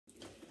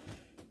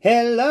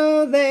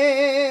Hello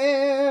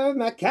there,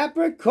 my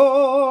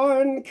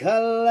Capricorn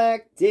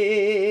Collective.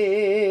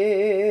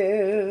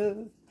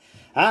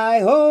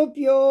 I hope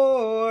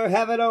you're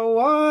having a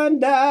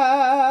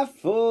wonderful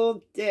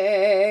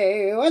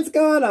day. What's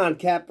going on,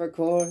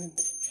 Capricorn?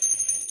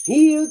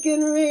 You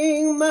can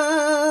ring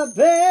my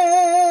bell,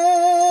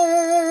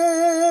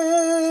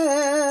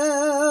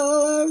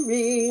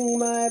 ring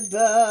my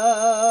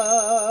bell.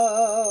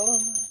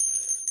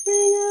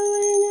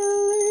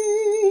 Ring-a-ling-a-ling.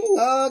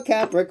 Oh,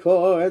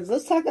 Capricorns,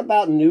 let's talk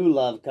about new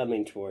love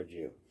coming towards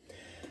you.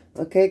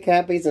 Okay,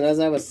 Cappies, and as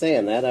I was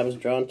saying that, I was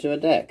drawn to a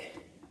deck.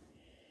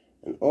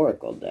 An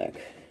oracle deck.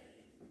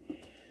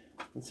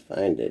 Let's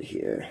find it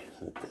here.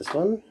 Is it this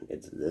one?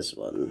 It's this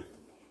one.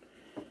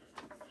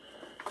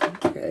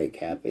 Okay,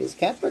 Cappies.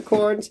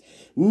 Capricorns,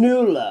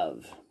 new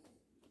love.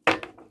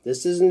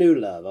 This is new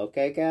love,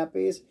 okay,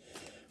 Cappies?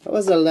 What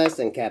was the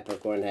lesson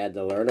Capricorn had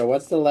to learn? Or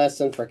what's the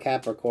lesson for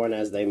Capricorn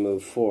as they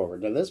move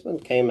forward? Now, this one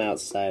came out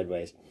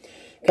sideways.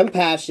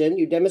 Compassion.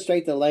 You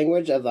demonstrate the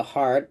language of the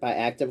heart by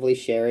actively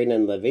sharing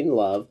and living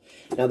love.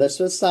 Now, this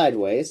was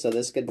sideways, so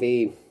this could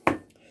be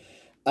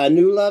a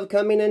new love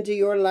coming into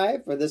your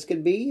life, or this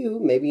could be you.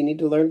 Maybe you need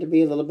to learn to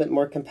be a little bit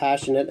more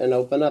compassionate and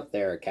open up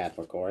there,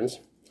 Capricorns.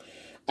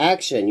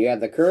 Action. You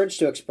have the courage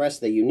to express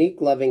the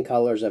unique loving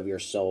colors of your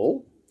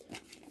soul.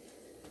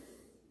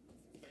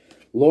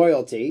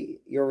 Loyalty.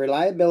 Your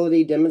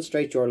reliability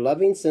demonstrates your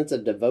loving sense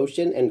of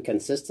devotion and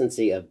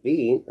consistency of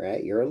being,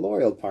 right? You're a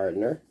loyal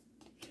partner.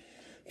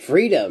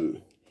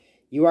 Freedom.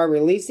 You are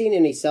releasing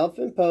any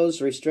self-imposed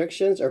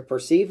restrictions or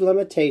perceived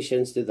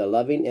limitations through the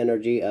loving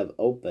energy of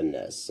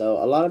openness. So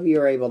a lot of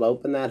you are able to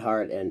open that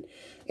heart and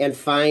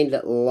find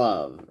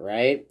love,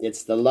 right?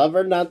 It's the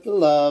lover, not the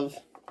love,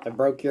 that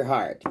broke your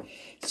heart.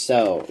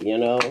 So, you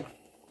know,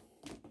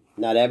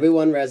 not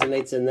everyone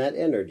resonates in that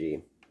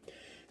energy.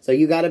 So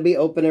you got to be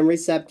open and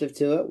receptive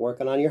to it,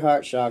 working on your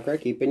heart chakra,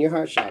 keeping your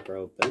heart chakra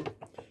open.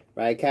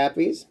 Right,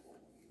 Cappies?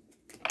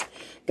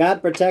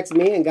 God protects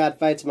me and God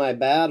fights my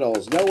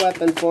battles. No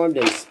weapon formed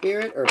in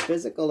spirit or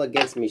physical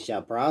against me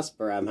shall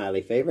prosper. I'm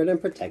highly favored and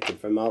protected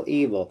from all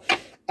evil.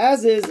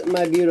 As is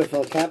my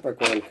beautiful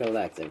Capricorn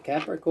Collective.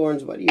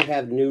 Capricorns, what do you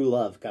have new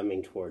love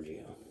coming toward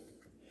you?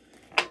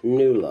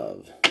 New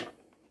love.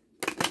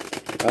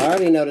 I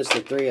already noticed the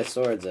Three of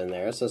Swords in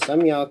there. So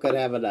some of y'all could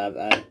have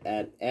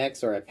an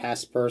ex or a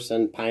past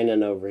person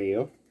pining over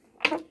you.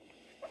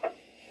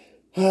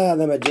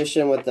 The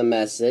Magician with the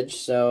message.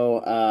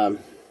 So,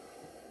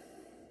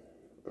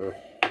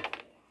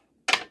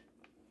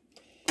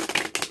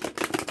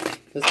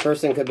 this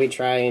person could be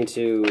trying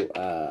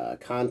to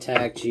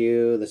contact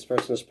you. This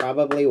person is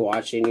probably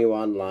watching you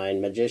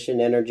online. Magician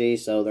energy,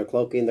 so they're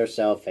cloaking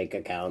themselves, fake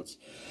accounts.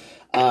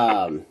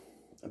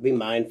 Be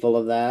mindful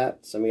of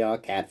that. Some of y'all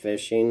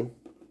catfishing.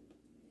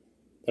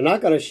 They're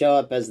not going to show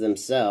up as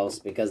themselves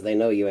because they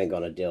know you ain't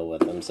going to deal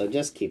with them. So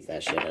just keep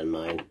that shit in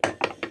mind.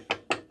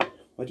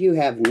 What do you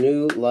have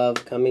new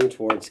love coming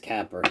towards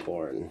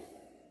Capricorn?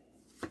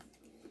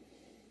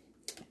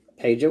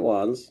 Page of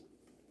Wands.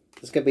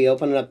 This could be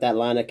opening up that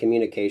line of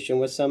communication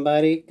with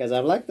somebody. Because I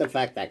like the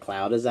fact that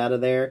cloud is out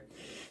of there.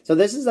 So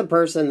this is a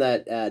person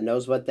that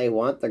knows what they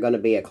want. They're going to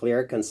be a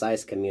clear,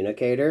 concise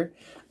communicator.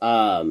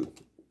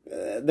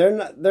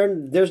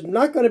 There's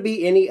not going to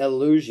be any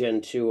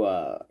illusion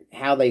to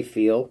how they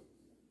feel.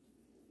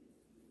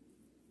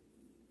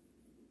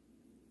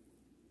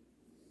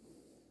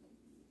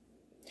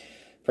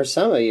 For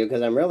some of you,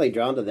 because I'm really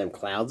drawn to them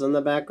clouds in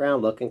the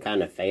background, looking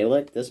kind of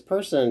phallic, this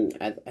person,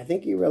 I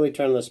think you really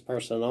turn this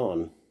person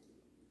on.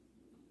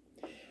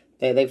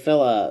 They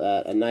feel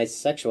a nice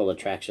sexual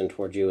attraction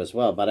towards you as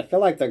well, but I feel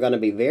like they're going to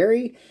be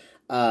very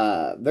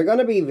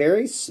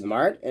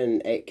smart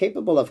and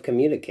capable of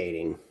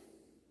communicating.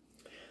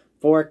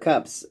 Four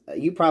Cups.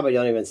 You probably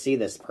don't even see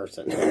this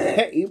person.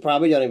 You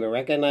probably don't even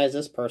recognize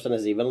this person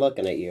is even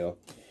looking at you.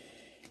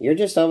 You're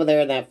just over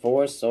there in that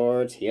Four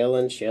Swords,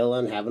 healing,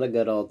 chilling, having a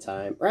good old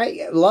time.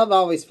 Right? Love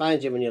always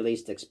finds you when you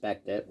least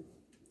expect it.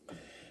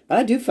 But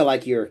I do feel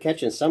like you're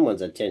catching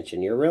someone's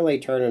attention. You're really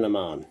turning them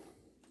on.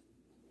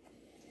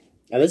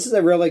 And this is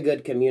a really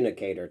good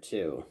communicator,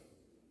 too.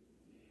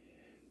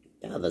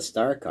 Now, the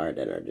Star card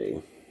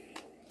energy.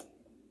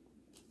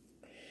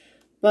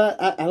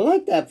 But I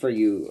like that for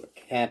you,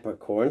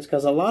 Capricorns,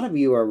 because a lot of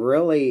you are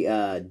really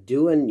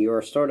doing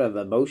your sort of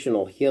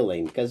emotional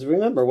healing. Because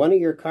remember, one of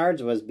your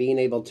cards was being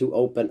able to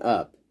open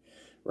up,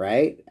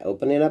 right?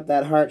 Opening up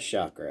that heart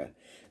chakra.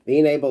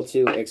 Being able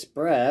to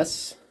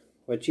express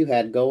what you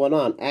had going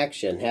on.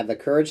 Action. Have the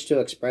courage to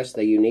express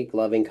the unique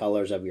loving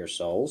colors of your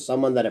soul.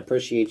 Someone that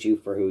appreciates you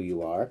for who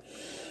you are.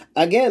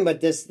 Again,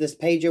 but this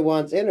Page of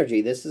Wands energy,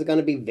 this is going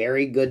to be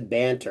very good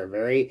banter,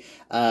 very,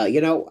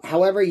 you know,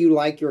 however you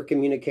like your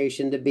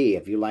communication to be.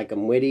 If you like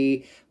them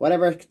witty,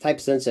 whatever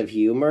type sense of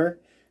humor,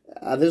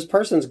 this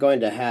person's going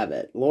to have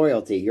it.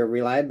 Loyalty, your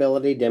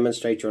reliability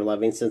demonstrates your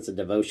loving sense of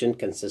devotion,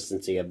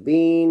 consistency of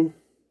being,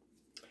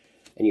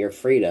 and your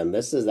freedom.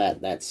 This is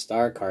that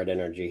Star card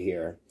energy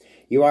here.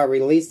 You are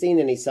releasing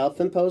any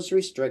self-imposed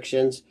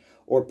restrictions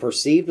or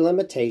perceived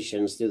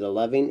limitations through the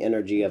loving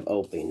energy of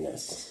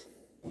openness.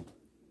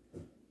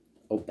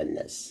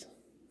 Openness.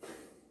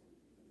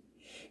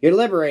 You're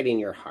liberating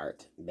your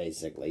heart,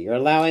 basically. You're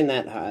allowing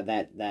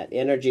that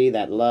energy,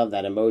 that love,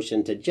 that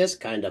emotion to just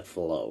kind of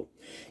flow.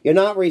 You're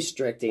not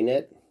restricting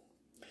it.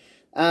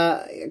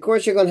 Of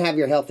course, you're going to have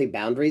your healthy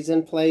boundaries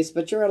in place,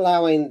 but you're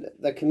allowing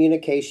the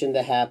communication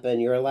to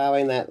happen. You're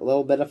allowing that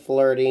little bit of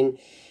flirting.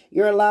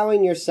 You're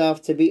allowing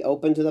yourself to be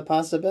open to the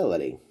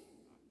possibility.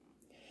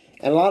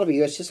 And a lot of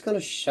you, it's just going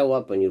to show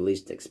up when you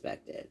least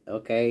expect it,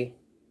 okay?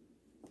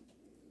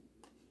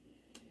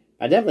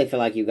 I definitely feel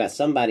like you've got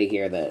somebody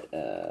here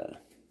that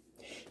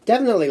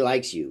definitely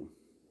likes you.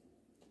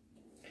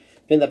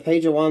 In the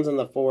Page of Wands and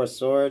the Four of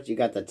Swords, you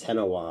got the Ten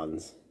of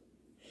Wands.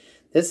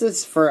 This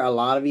is for a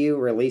lot of you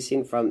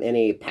releasing from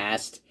any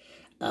past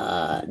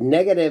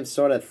negative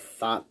sort of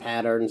thought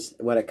patterns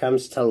when it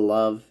comes to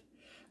love.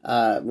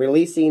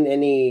 Releasing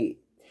any,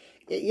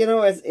 you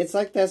know, it's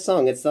like that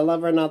song, it's the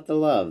lover, not the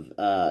love.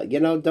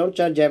 You know, don't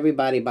judge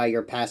everybody by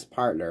your past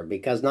partner,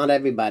 because not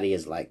everybody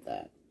is like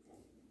that.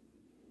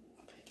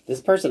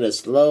 This person is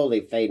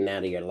slowly fading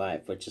out of your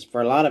life, which is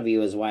for a lot of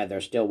you is why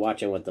they're still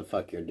watching what the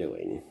fuck you're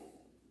doing.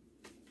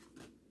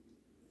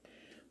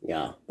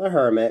 Yeah, the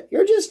Hermit.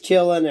 You're just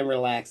chilling and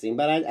relaxing,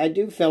 but I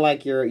do feel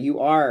like you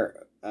are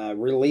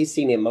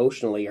releasing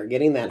emotionally or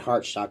getting that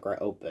heart chakra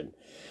open.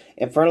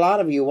 And for a lot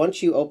of you,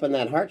 once you open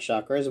that heart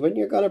chakra is when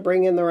you're going to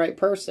bring in the right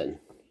person.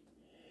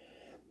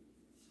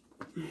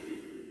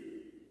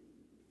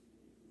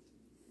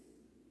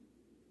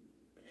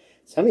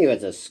 Some of you,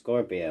 it's a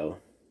Scorpio.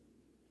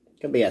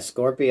 Could be a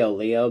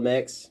Scorpio-Leo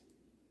mix.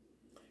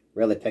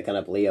 Really picking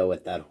up Leo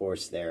with that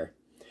horse there.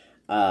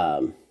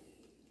 So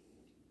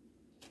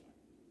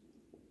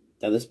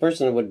this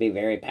person would be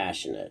very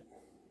passionate.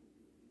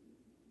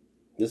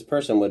 This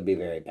person would be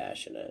very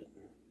passionate.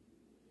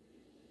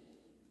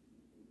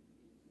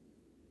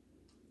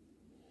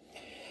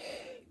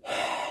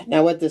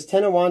 Now with this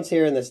Ten of Wands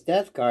here and this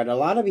Death card, a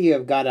lot of you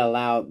have got to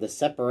allow the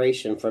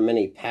separation from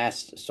any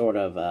past sort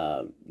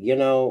of, you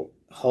know,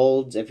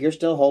 holds. If you're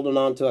still holding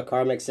on to a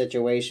karmic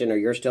situation or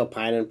you're still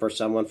pining for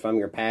someone from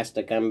your past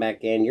to come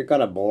back in, you're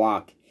going to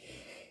block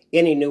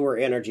any newer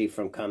energy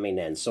from coming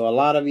in. So a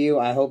lot of you,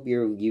 I hope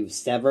you've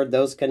severed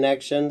those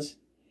connections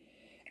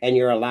and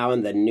you're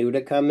allowing the new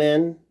to come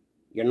in.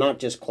 You're not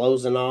just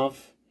closing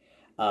off,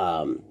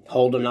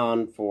 holding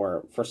on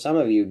for some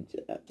of you,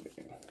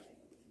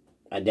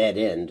 a dead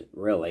end,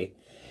 really.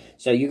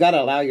 So you got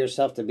to allow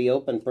yourself to be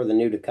open for the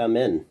new to come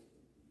in.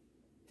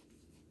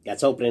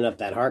 That's opening up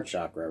that heart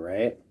chakra,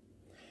 right?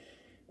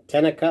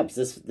 Ten of Cups.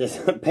 This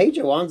Page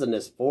of Wands and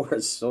this Four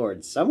of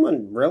Swords.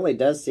 Someone really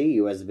does see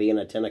you as being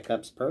a Ten of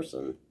Cups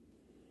person.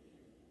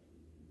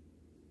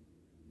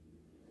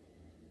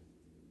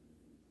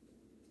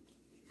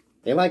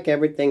 They like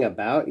everything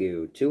about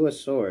you. Two of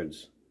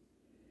Swords.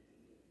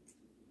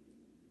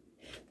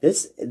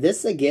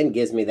 This again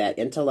gives me that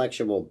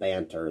intellectual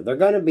banter. They're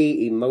going to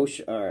be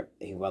emotionally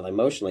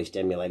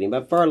stimulating,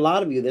 but for a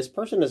lot of you, this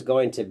person is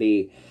going to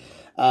be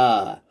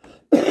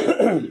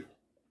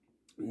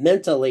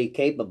mentally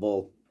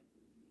capable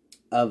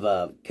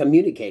of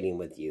communicating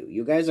with you.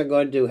 You guys are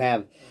going to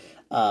have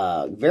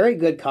very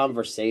good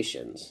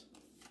conversations.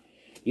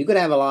 You could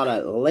have a lot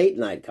of late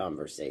night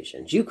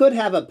conversations. You could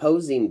have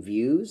opposing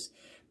views,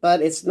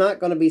 but it's not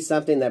going to be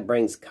something that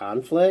brings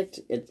conflict.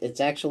 It's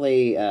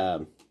actually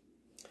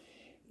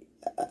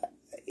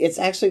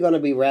going to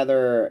be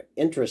rather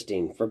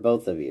interesting for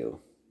both of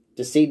you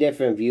to see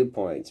different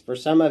viewpoints. For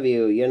some of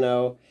you, you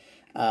know,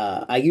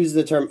 I use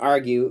the term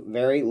argue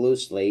very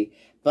loosely,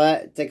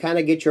 but to kind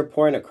of get your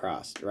point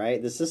across,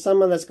 right? This is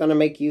someone that's going to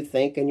make you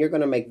think and you're going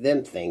to make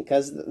them think,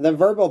 because the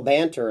verbal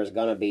banter is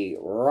going to be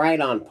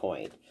right on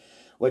point.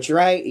 Which,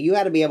 right, you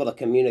got to be able to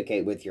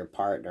communicate with your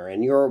partner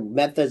and your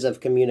methods of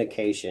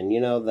communication,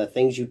 you know, the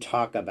things you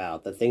talk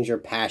about, the things you're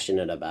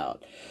passionate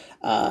about,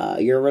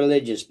 your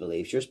religious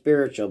beliefs, your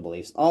spiritual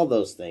beliefs, all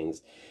those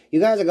things.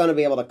 You guys are going to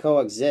be able to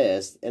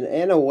coexist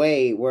in a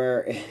way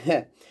where,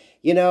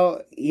 you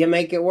know, you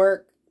make it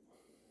work.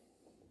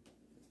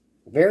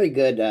 Very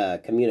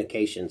good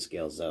communication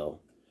skills, though.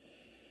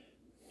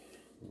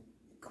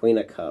 Queen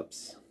of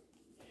Cups.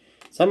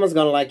 Someone's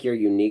going to like your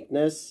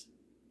uniqueness.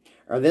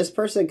 Or this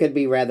person could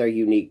be rather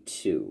unique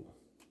too.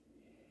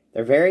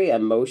 They're very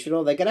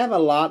emotional. They could have a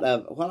lot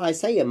of, well, I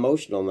say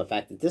emotional in the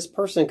fact that this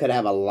person could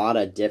have a lot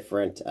of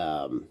different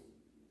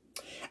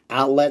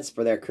outlets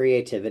for their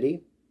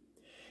creativity.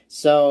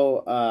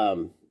 So,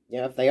 you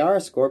know, if they are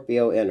a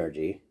Scorpio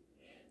energy,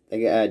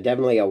 they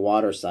definitely a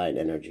water sign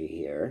energy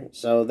here.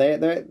 So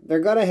they're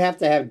going to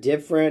have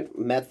different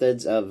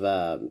methods of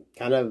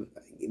kind of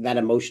that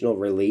emotional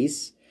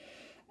release.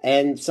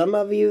 And some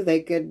of you,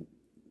 they could,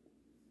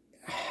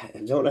 I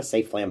don't want to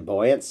say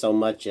flamboyant so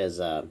much as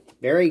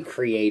very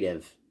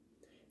creative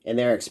in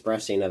their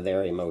expressing of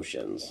their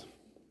emotions.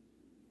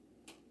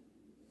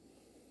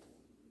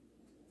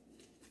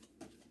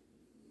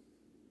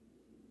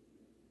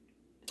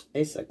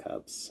 Ace of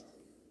Cups.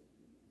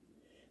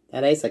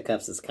 That Ace of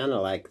Cups is kind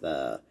of like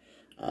the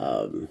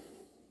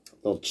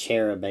Little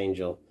cherub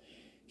angel.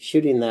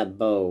 Shooting that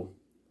bow.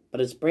 But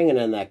it's bringing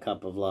in that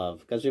cup of love.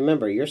 Because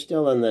remember, you're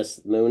still in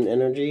this moon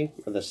energy,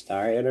 or the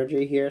star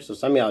energy here. So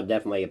some of y'all are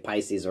definitely a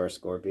Pisces or a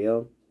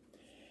Scorpio.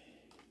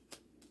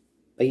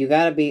 But you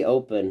got to be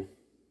open.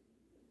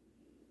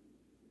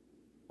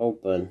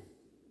 Open.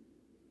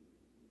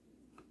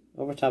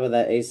 Over top of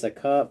that Ace of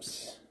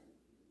Cups.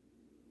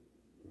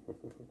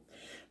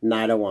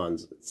 Knight of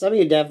Wands. Some of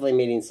you definitely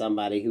meeting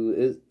somebody who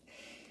is...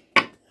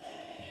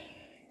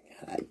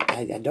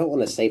 I don't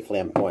want to say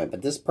flamboyant,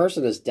 but this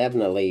person is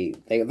definitely...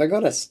 They're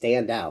going to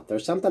stand out.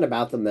 There's something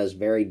about them that's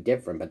very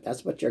different, but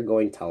that's what you're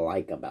going to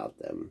like about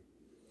them.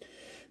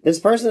 This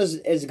person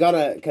is going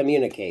to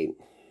communicate.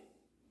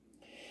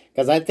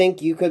 Because I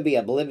think you could be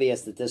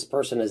oblivious that this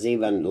person is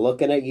even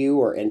looking at you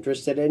or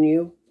interested in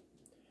you.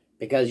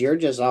 Because you're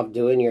just off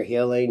doing your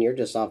healing. You're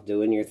just off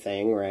doing your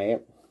thing,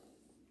 right?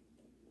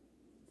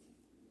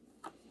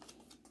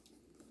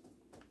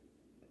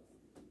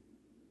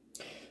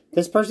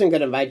 This person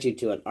could invite you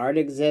to an art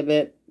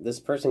exhibit. This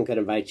person could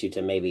invite you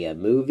to maybe a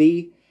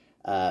movie.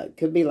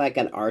 Could be like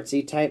an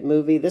artsy type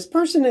movie. This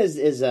person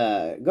is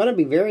going to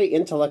be very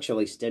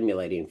intellectually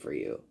stimulating for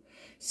you.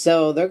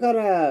 So they're going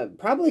to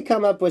probably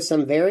come up with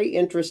some very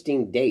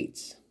interesting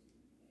dates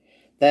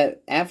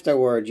that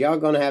afterwards y'all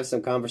going to have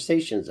some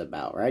conversations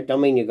about, right?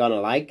 Don't mean you're going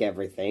to like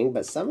everything,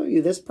 but some of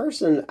you, this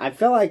person, I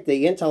feel like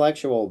the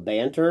intellectual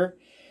banter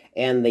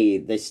and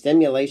the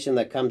stimulation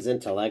that comes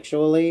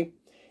intellectually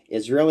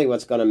is really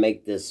what's going to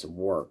make this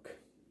work.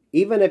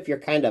 Even if you're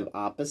kind of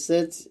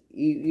opposites,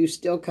 you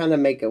still kind of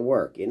make it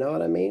work. You know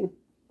what I mean?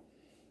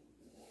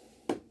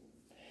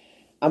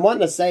 I'm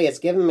wanting to say it's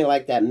giving me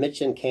like that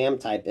Mitch and Cam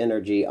type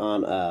energy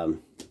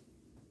on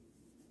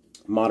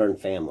Modern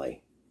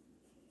Family.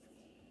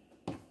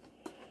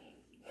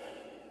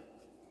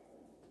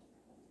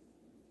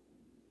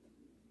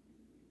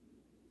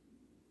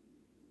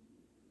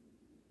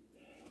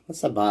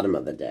 What's the bottom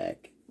of the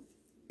deck?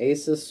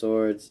 Ace of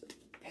Swords,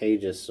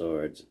 Page of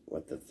Swords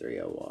with the Three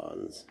of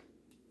Wands.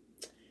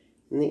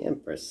 And the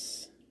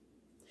Empress.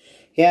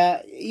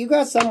 Yeah, you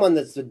got someone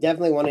that's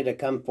definitely wanting to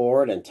come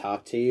forward and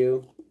talk to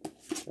you.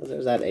 Oh,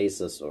 there's that Ace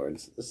of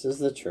Swords. This is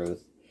the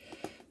truth.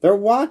 They're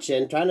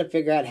watching, trying to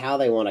figure out how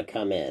they want to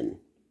come in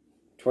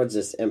towards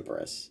this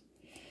Empress.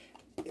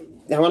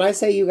 Now, when I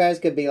say you guys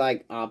could be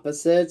like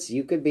opposites,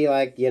 you could be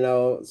like, you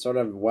know, sort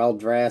of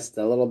well-dressed,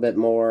 a little bit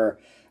more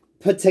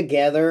put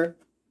together,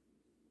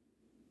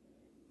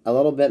 a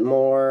little bit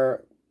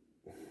more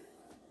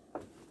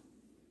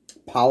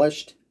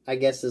polished, I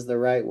guess is the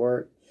right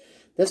word.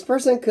 This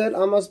person could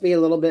almost be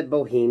a little bit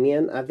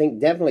bohemian. I think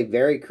definitely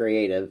very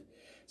creative.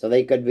 So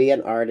they could be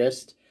an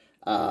artist.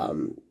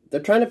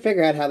 They're trying to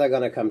figure out how they're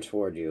going to come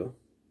toward you.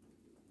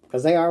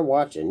 Because they are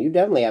watching. You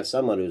definitely have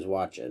someone who's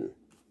watching.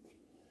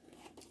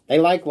 They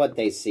like what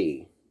they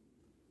see.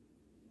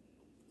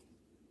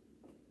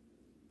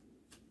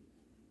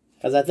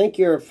 Because I think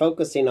you're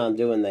focusing on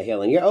doing the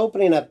healing. You're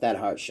opening up that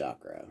heart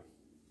chakra.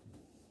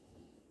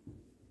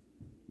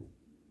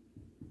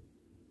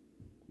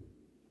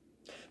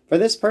 For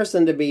this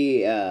person to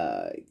be,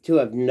 to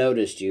have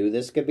noticed you,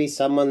 this could be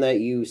someone that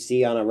you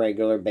see on a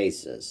regular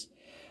basis.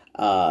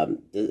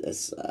 I'm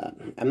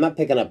not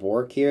picking up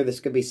work here. This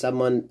could be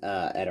someone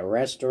at a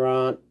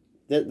restaurant.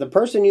 The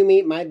person you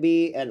meet might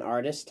be an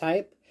artist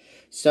type.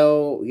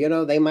 So, you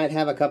know, they might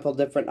have a couple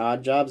different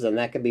odd jobs, and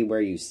that could be where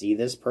you see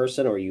this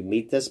person, or you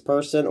meet this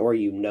person, or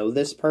you know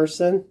this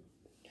person.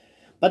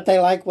 But they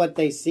like what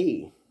they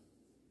see.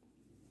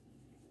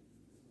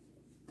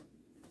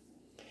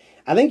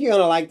 I think you're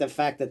going to like the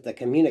fact that the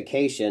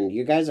communication,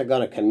 you guys are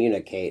going to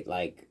communicate,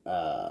 like,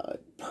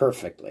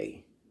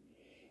 perfectly.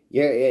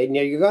 You're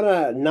going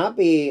to not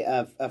be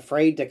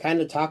afraid to kind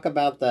of talk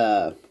about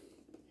the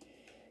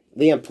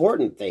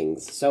important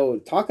things. So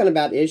talking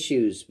about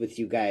issues with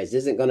you guys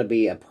isn't going to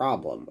be a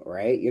problem,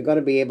 right? You're going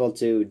to be able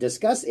to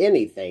discuss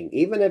anything.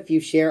 Even if you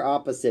share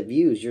opposite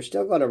views, you're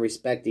still going to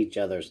respect each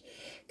other's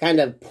kind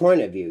of point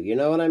of view. You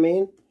know what I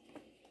mean?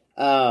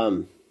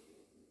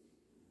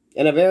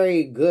 In a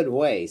very good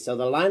way. So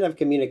the line of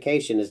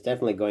communication is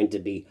definitely going to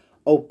be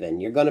open.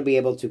 You're going to be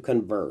able to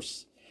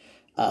converse.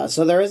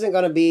 So there isn't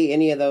going to be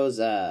any of those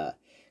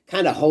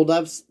kind of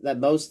holdups that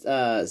most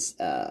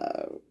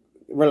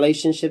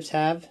relationships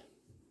have.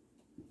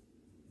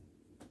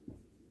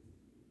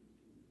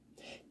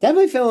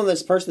 Definitely feeling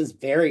this person's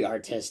very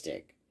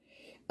artistic.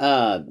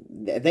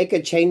 They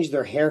could change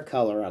their hair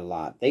color a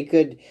lot. They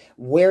could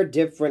wear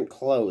different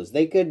clothes.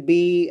 They could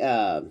be...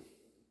 I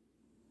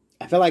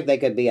feel like they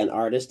could be an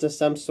artist of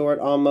some sort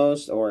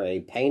almost, or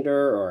a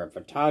painter, or a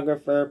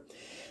photographer.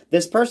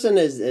 This person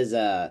is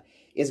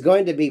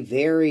going to be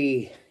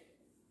very...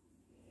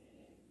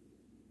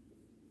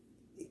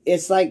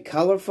 It's like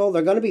colorful.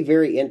 They're going to be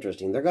very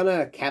interesting. They're going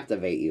to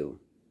captivate you.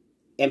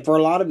 And for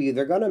a lot of you,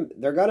 they're going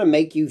to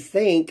make you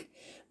think,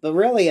 but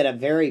really in a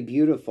very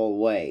beautiful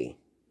way.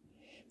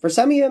 For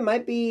some of you, it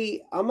might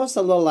be almost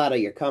a little out of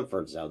your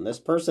comfort zone. This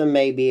person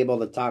may be able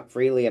to talk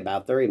freely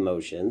about their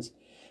emotions.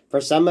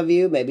 For some of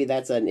you, maybe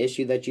that's an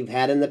issue that you've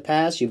had in the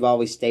past. You've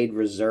always stayed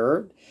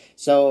reserved.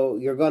 So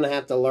you're going to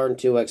have to learn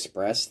to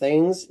express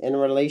things in a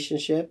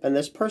relationship. And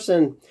this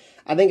person,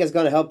 I think, is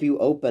going to help you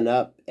open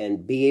up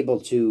and be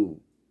able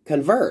to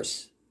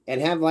converse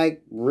and have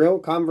like real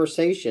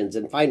conversations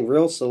and find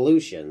real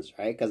solutions,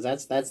 right? Because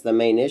that's the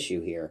main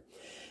issue here.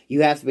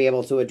 You have to be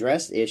able to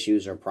address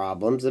issues or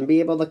problems and be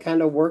able to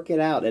kind of work it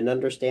out and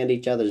understand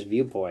each other's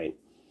viewpoint.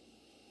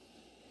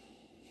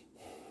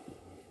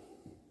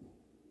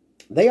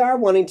 They are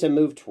wanting to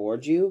move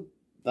towards you,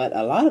 but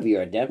a lot of you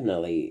are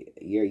definitely,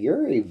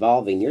 you're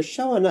evolving. You're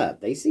showing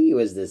up. They see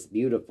you as this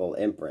beautiful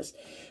empress.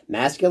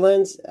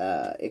 Masculines,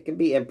 it can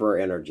be emperor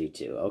energy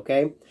too,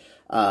 okay?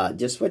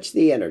 Just switch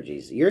the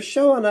energies. You're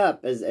showing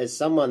up as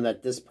someone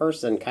that this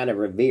person kind of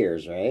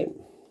reveres, right?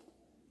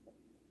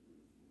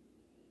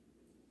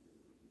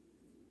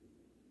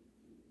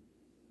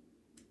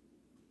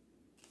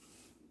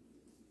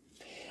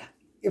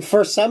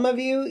 For some of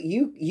you,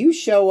 you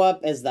show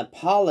up as the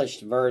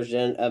polished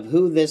version of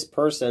who this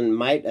person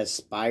might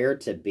aspire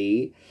to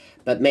be,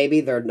 but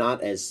maybe they're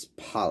not as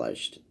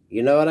polished.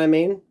 You know what I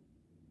mean?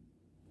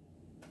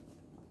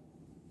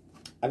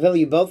 I feel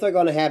you both are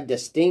going to have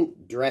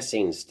distinct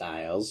dressing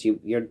styles.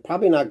 You're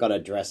probably not going to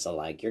dress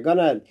alike. You're going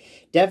to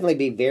definitely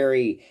be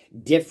very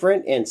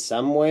different in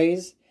some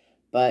ways,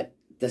 but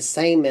the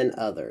same in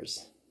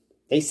others.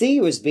 They see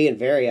you as being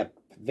very,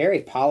 very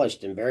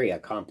polished and very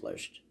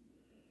accomplished.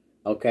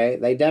 Okay,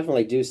 they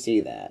definitely do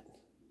see that.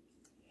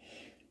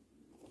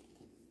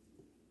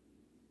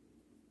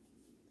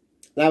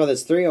 Now with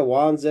this Three of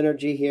Wands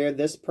energy here,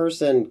 this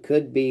person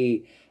could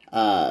be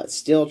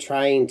still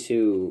trying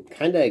to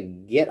kind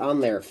of get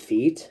on their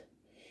feet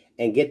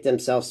and get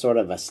themselves sort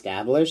of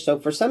established. So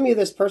for some of you,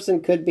 this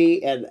person could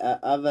be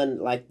of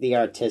like the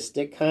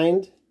artistic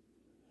kind.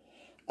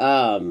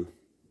 There's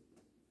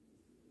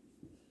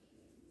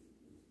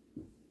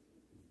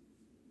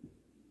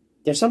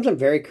something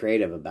very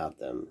creative about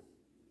them.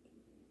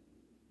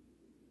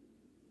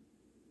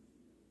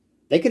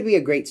 They could be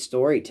a great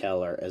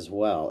storyteller as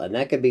well. And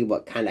that could be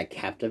what kind of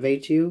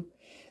captivates you.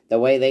 The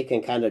way they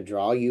can kind of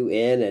draw you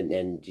in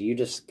and you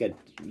just could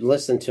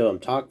listen to them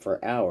talk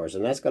for hours.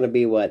 And that's going to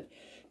be what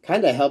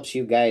kind of helps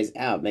you guys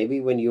out. Maybe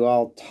when you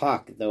all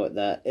talk,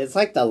 it's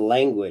like the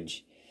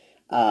language.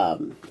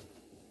 The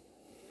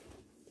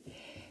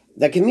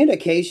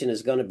communication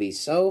is going to be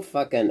so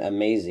fucking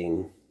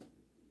amazing.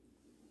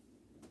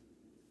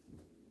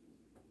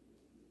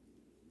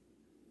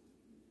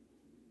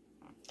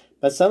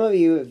 But some of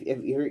you,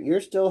 if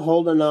you're still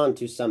holding on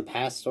to some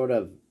past sort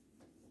of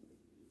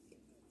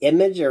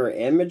image or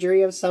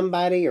imagery of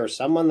somebody or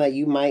someone that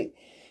you might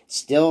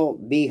still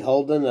be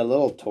holding a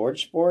little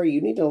torch for,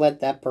 you need to let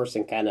that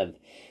person kind of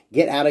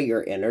get out of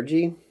your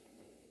energy.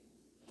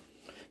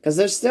 Because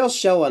they're still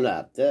showing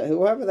up.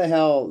 Whoever the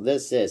hell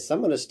this is,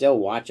 someone is still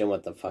watching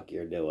what the fuck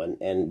you're doing.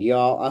 And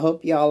y'all, I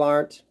hope y'all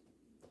aren't.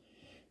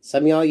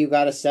 Some of y'all, you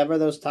got to sever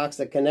those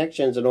toxic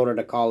connections in order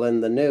to call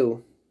in the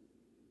new.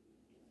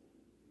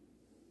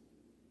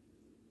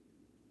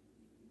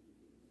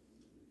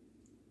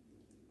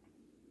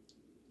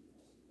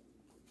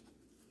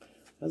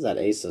 How's that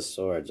Ace of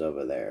Swords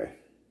over there?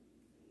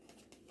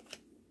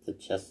 The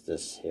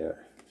Justice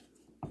here.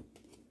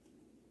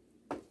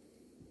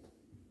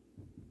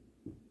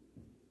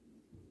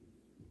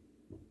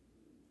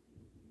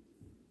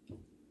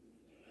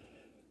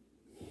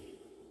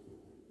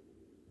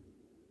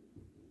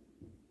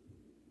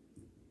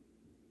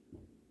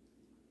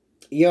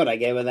 You know what I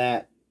gave with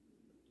that?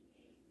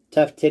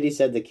 Tough titty,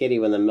 said the kitty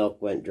when the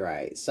milk went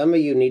dry. Some of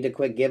you need to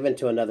quit giving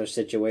to another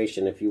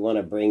situation if you want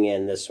to bring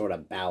in this sort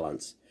of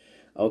balance.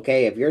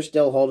 Okay, if you're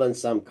still holding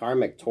some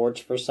karmic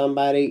torch for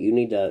somebody, you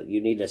need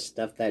to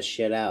stuff that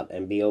shit out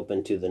and be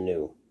open to the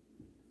new.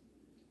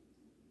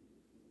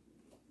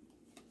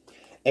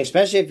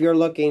 Especially if you're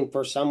looking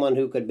for someone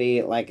who could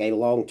be like a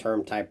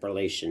long-term type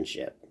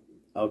relationship.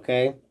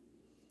 Okay?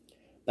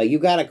 But you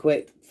got to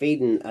quit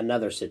feeding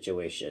another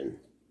situation.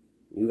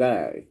 You got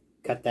to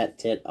cut that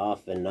tit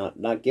off and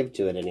not give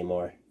to it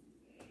anymore.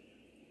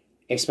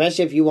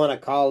 Especially if you want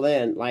to call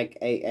in like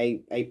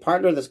a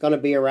partner that's going to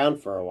be around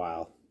for a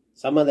while.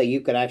 Someone that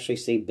you could actually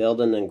see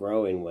building and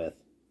growing with.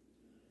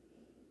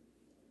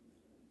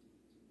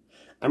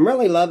 I'm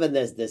really loving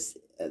this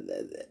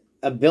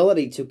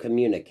ability to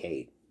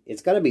communicate.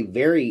 It's going to be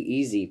very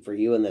easy for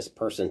you and this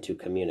person to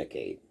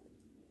communicate.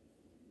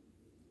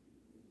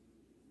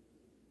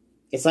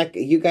 It's like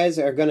you guys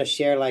are going to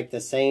share like the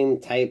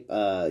same type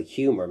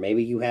humor.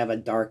 Maybe you have a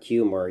dark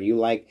humor. You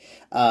like,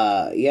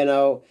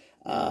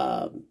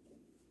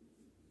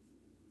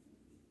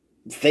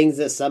 things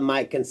that some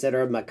might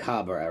consider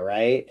macabre,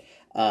 right?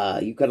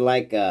 You could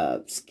like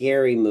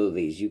scary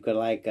movies. You could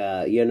like,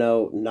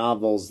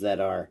 novels that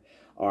are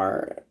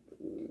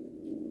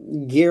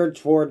geared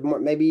toward more,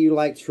 maybe you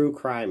like true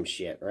crime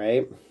shit,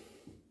 right?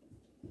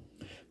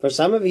 For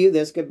some of you,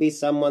 this could be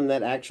someone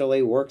that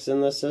actually works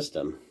in the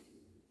system.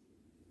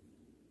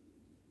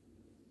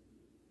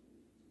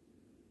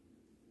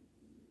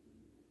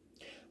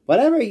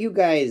 Whatever you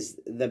guys,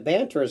 the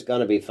banter is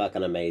going to be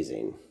fucking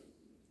amazing.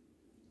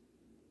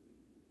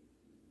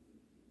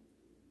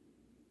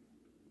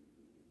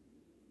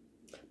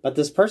 But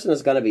this person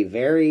is going to be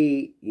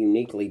very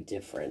uniquely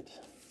different.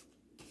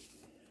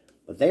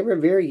 But they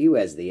revere you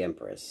as the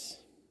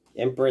Empress.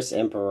 Empress,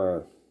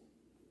 Emperor.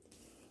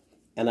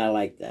 And I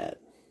like that.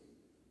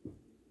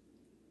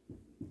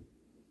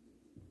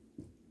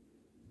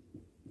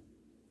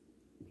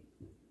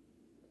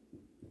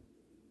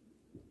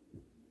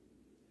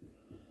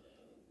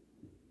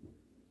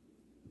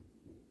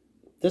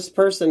 This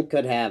person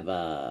could have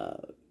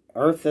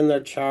Earth in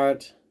their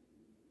chart.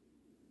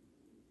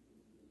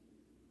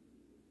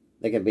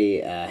 They could be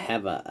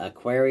have a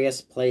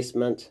Aquarius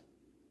placement.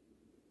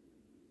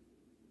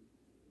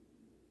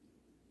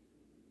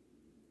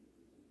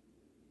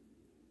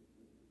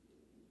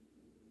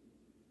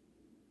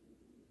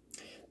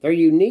 They're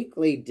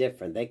uniquely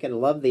different. They could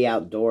love the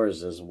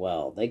outdoors as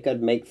well. They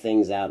could make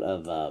things out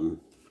of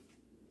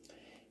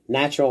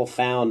natural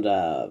found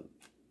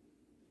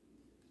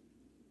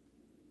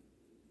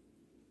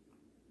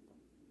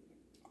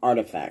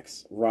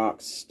artifacts,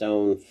 rocks,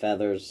 stone,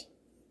 feathers.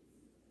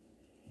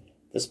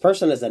 This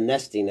person is a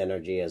nesting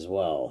energy as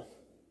well.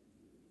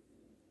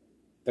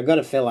 They're going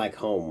to feel like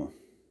home.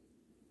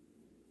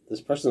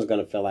 This person's going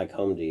to feel like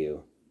home to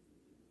you.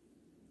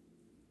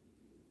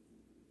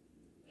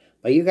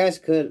 But you guys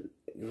could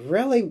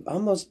really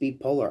almost be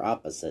polar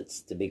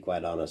opposites, to be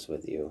quite honest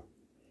with you.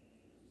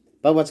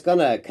 But what's going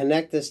to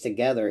connect this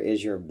together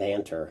is your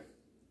banter.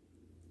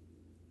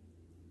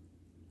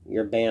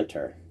 Your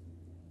banter.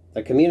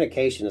 The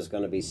communication is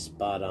going to be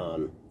spot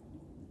on.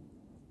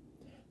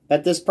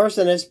 But this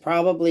person is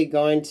probably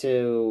going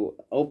to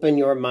open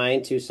your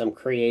mind to some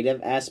creative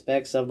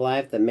aspects of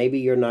life that maybe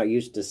you're not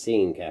used to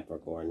seeing,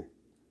 Capricorn.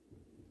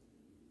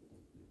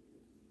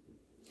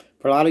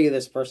 For a lot of you,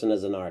 this person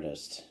is an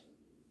artist.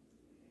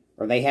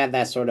 Or they have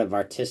that sort of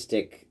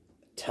artistic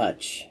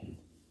touch.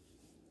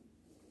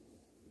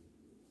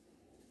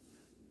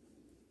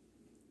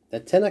 The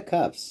Ten of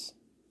Cups.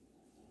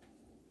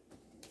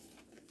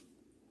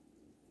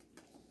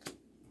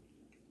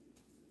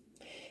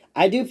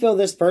 I do feel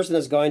this person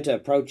is going to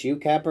approach you,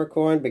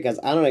 Capricorn, because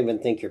I don't even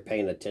think you're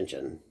paying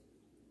attention.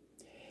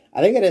 I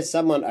think it is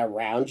someone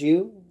around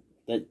you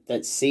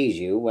that sees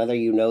you, whether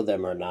you know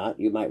them or not.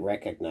 You might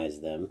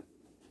recognize them.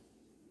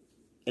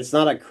 It's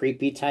not a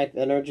creepy type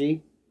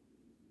energy.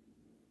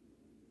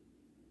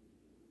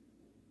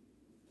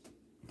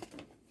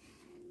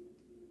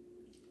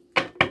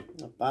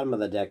 Bottom of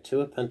the deck,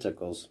 Two of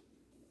Pentacles.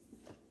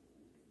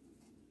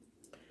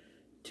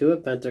 Two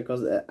of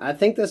Pentacles. I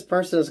think this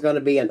person is going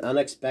to be an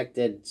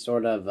unexpected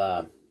sort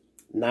of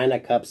Nine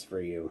of Cups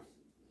for you.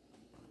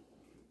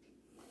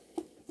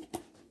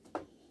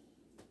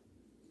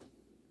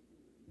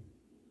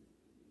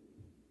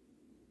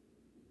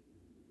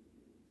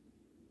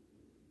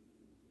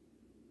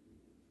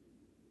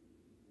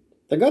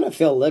 They're going to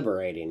feel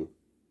liberating.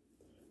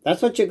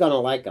 That's what you're going to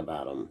like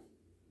about them.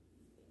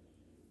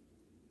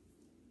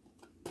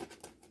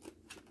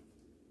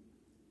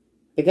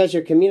 Because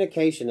your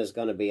communication is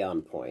going to be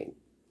on point.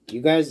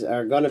 You guys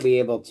are going to be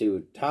able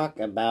to talk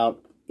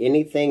about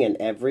anything and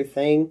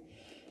everything.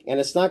 And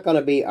it's not going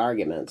to be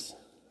arguments.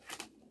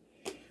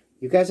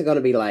 You guys are going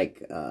to be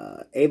like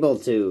able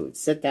to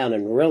sit down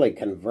and really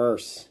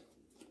converse.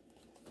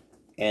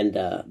 And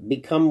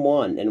become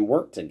one and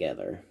work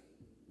together.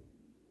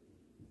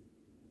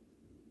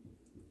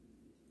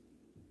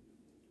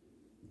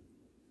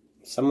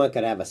 Someone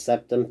could have a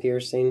septum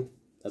piercing.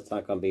 That's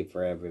not going to be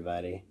for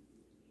everybody.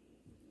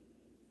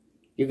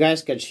 You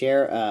guys could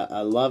share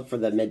a love for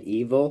the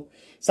medieval.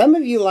 Some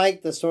of you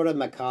like the sort of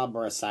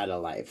macabre side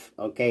of life,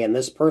 okay? And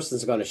this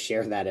person's going to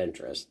share that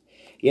interest.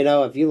 You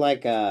know, if you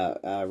like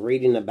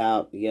reading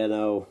about, you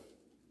know,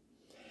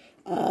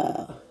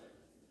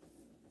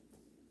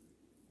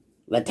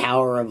 the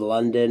Tower of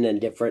London and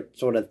different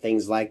sort of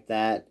things like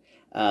that,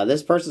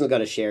 this person's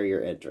going to share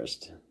your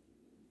interest.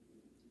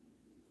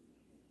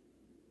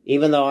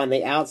 Even though on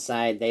the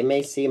outside, they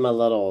may seem a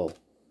little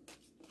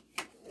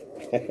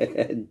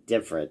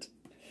different.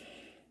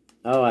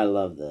 Oh, I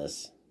love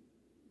this.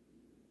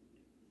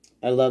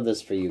 I love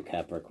this for you,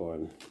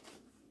 Capricorn.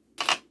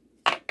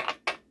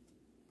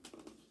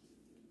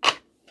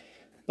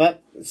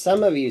 But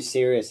some of you,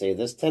 seriously,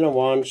 this Ten of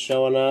Wands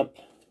showing up,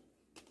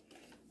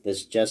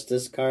 this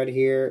Justice card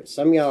here,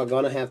 some of y'all are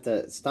going to have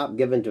to stop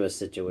giving to a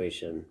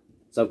situation.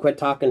 So quit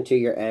talking to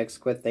your ex,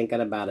 quit thinking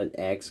about an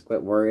ex,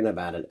 quit worrying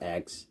about an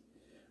ex.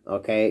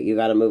 Okay, you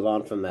got to move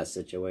on from that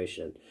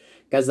situation.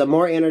 Because the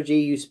more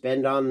energy you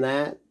spend on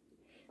that,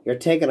 you're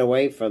taking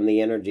away from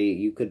the energy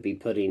you could be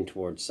putting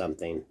towards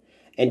something.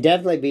 And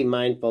definitely be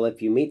mindful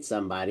if you meet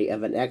somebody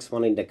of an ex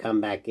wanting to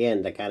come back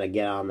in to kind of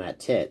get on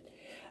that tit.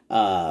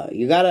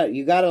 You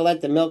gotta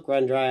let the milk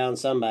run dry on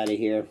somebody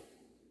here.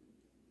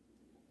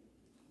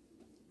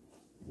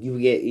 You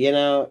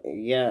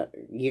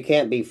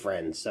can't be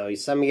friends. So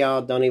some of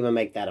y'all don't even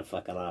make that a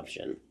fucking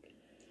option.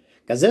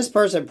 Because this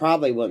person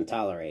probably wouldn't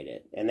tolerate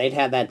it. And they'd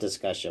have that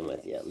discussion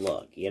with you.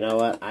 Look, you know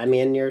what? I'm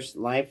in your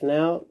life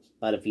now.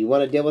 But if you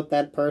want to deal with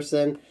that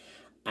person,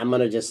 I'm going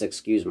to just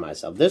excuse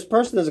myself. This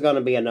person is going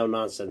to be a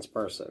no-nonsense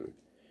person.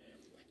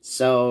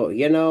 So,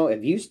 you know,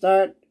 if you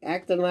start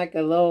acting like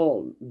a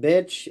little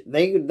bitch,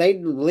 they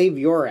leave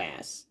your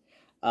ass.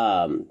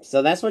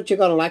 So that's what you're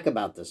going to like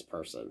about this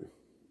person.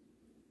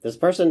 This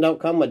person don't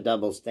come with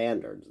double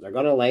standards. They're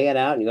going to lay it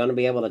out and you're going to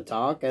be able to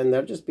talk and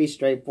they'll just be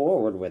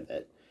straightforward with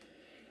it.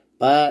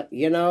 But,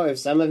 you know, if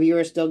some of you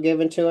are still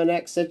given to an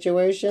ex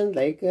situation,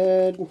 they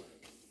could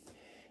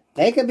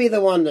be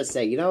the one to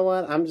say, you know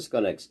what, I'm just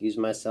going to excuse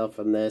myself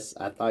from this.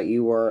 I thought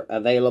you were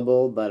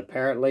available, but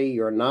apparently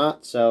you're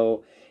not.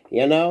 So,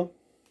 you know,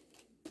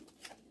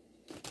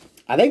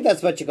 I think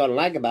that's what you're going to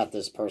like about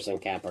this person,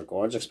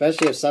 Capricorns,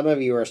 especially if some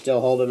of you are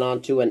still holding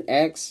on to an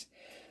ex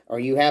or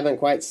you haven't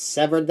quite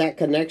severed that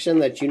connection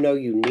that you know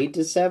you need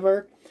to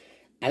sever.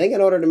 I think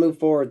in order to move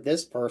forward with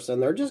this person,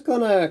 they're just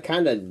going to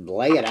kind of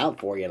lay it out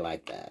for you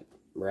like that,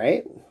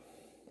 right?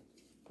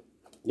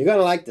 You're going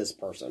to like this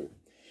person.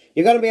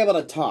 You're going to be able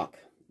to talk,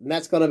 and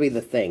that's going to be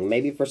the thing.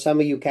 Maybe for some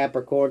of you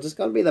Capricorns, it's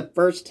going to be the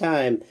first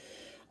time,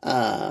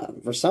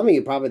 for some of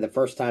you probably the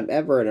first time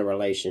ever in a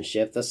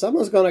relationship, that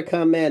someone's going to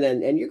come in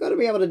and you're going to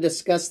be able to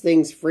discuss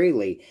things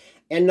freely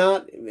and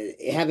not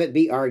have it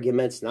be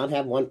arguments, not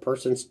have one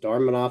person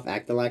storming off,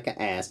 acting like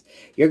an ass.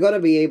 You're going to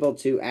be able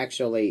to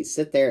actually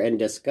sit there and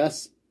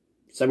discuss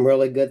some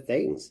really good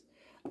things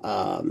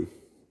and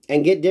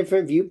get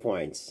different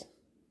viewpoints.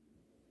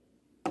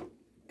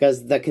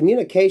 Because the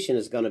communication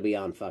is going to be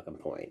on fucking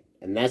point.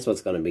 And that's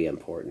what's going to be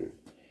important.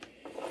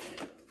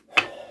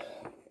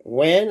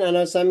 When? I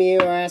know some of you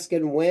are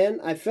asking when.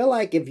 I feel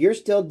like if you're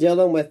still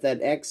dealing with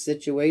that ex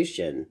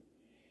situation,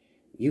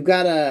 you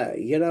gotta,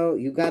 you know,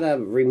 you gotta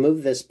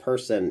remove this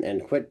person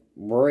and quit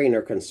worrying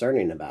or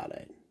concerning about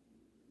it.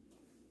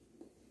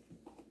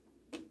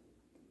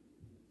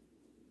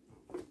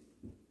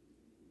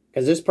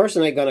 Because this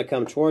person ain't gonna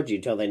come towards you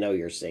till they know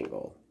you're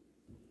single.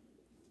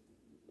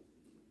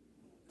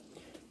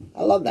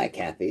 I love that,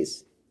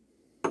 Kathy's.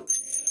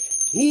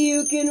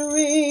 You can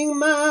ring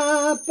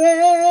my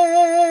bell,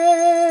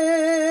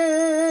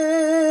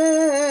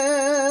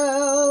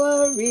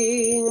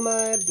 ring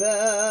my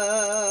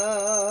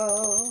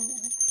bell,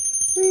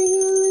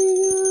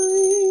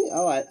 ring-a-ling-a-ling.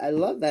 Oh, I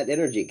love that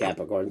energy,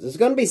 Capricorns. There's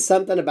going to be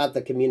something about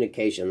the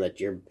communication that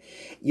you're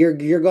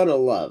going to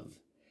love.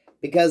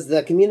 Because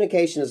the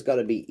communication is going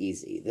to be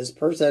easy. This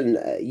person,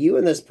 you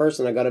and this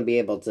person are going to be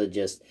able to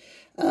just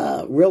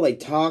really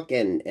talk,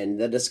 and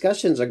the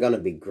discussions are going to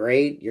be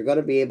great. You're going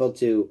to be able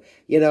to,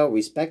 you know,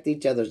 respect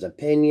each other's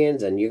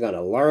opinions, and you're going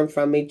to learn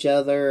from each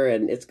other,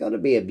 and it's going to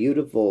be a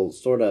beautiful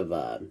sort of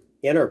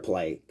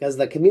interplay, because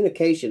the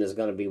communication is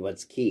going to be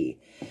what's key.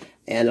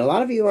 And a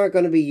lot of you aren't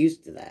going to be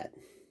used to that.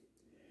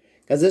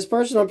 Because this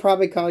person will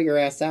probably call your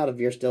ass out if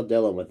you're still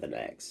dealing with an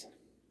ex.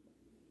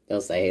 They'll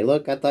say, hey,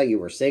 look, I thought you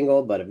were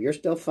single, but if you're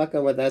still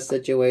fucking with that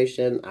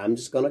situation, I'm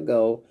just going to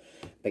go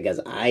because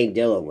I ain't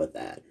dealing with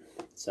that.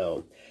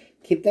 So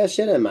keep that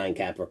shit in mind,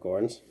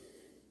 Capricorns.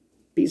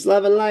 Peace,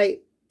 love, and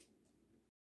light.